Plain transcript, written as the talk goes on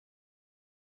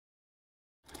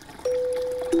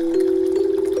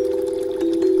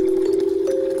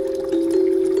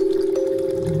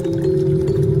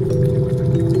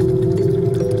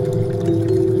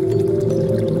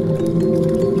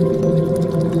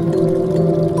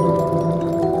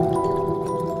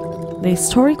The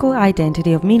historical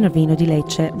identity of Minervino di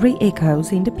Lecce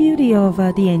re-echoes in the beauty of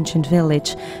the ancient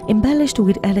village, embellished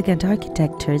with elegant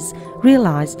architectures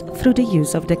realized through the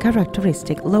use of the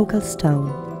characteristic local stone.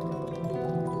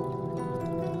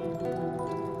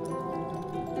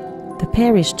 The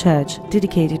parish church,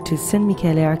 dedicated to San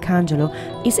Michele Arcangelo,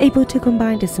 is able to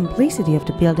combine the simplicity of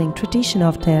the building tradition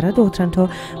of Terra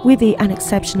with the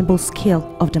unexceptionable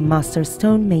skill of the master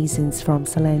stonemasons from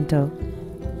Salento.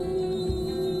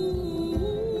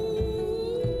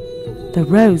 The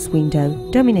rose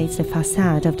window dominates the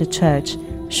facade of the church,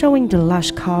 showing the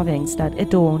lush carvings that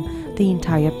adorn the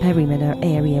entire perimeter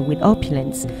area with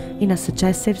opulence in a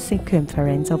suggestive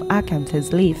circumference of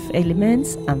acanthus leaf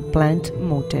elements and plant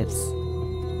motifs.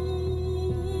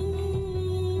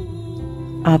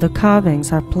 Other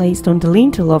carvings are placed on the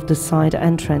lintel of the side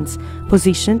entrance,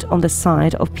 positioned on the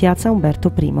side of Piazza Umberto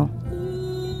I.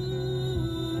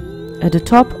 At the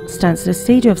top stands the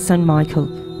statue of San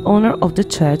Michael, owner of the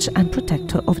church and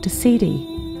protector of the city.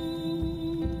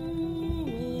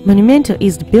 Monumental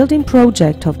is the building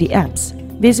project of the apse,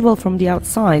 visible from the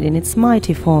outside in its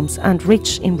mighty forms and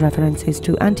rich in references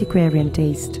to antiquarian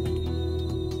taste.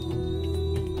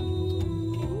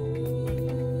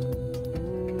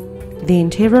 The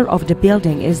interior of the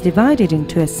building is divided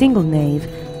into a single nave,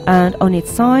 and on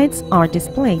its sides are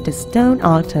displayed the stone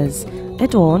altars,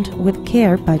 adorned with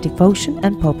care by devotion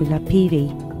and popular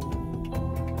piety.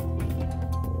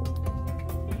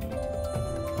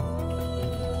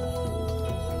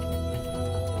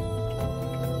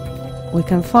 We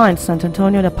can find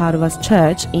Sant'Antonio da Padova's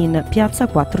church in Piazza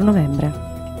 4 Novembre.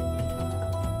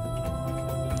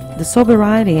 The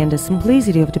sobriety and the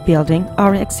simplicity of the building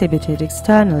are exhibited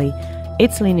externally,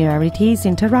 its linearity is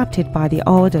interrupted by the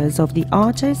orders of the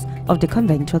arches of the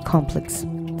conventual complex.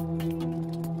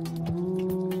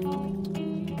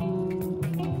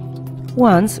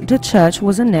 Once the church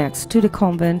was annexed to the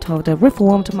convent of the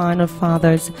Reformed Minor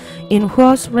Fathers, in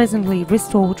whose recently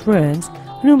restored ruins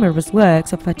numerous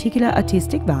works of particular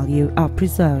artistic value are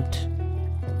preserved.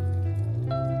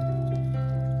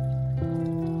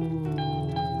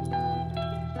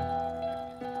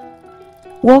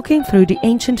 Walking through the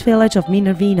ancient village of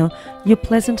Minervino, you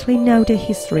pleasantly know the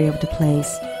history of the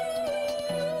place.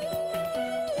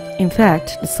 In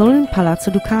fact, the solemn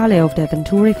Palazzo Ducale of the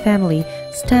Venturi family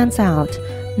stands out,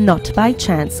 not by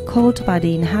chance called by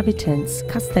the inhabitants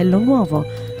Castello Nuovo,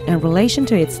 in relation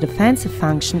to its defensive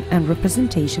function and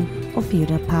representation of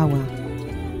feudal power.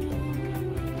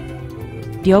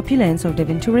 The opulence of the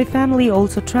Venturi family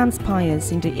also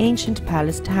transpires in the ancient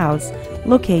palace house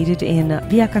located in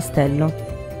Via Castello.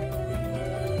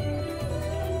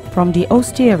 From the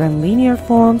austere and linear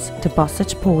forms, the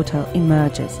bossage portal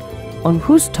emerges, on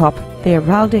whose top the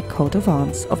heraldic coat of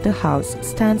arms of the house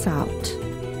stands out.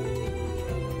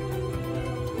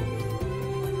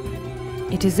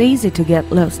 It is easy to get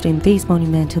lost in these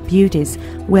monumental beauties,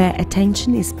 where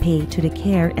attention is paid to the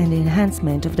care and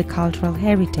enhancement of the cultural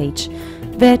heritage,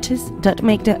 virtues that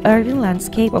make the urban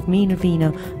landscape of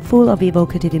Minervino full of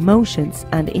evocative emotions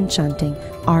and enchanting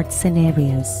art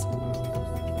scenarios.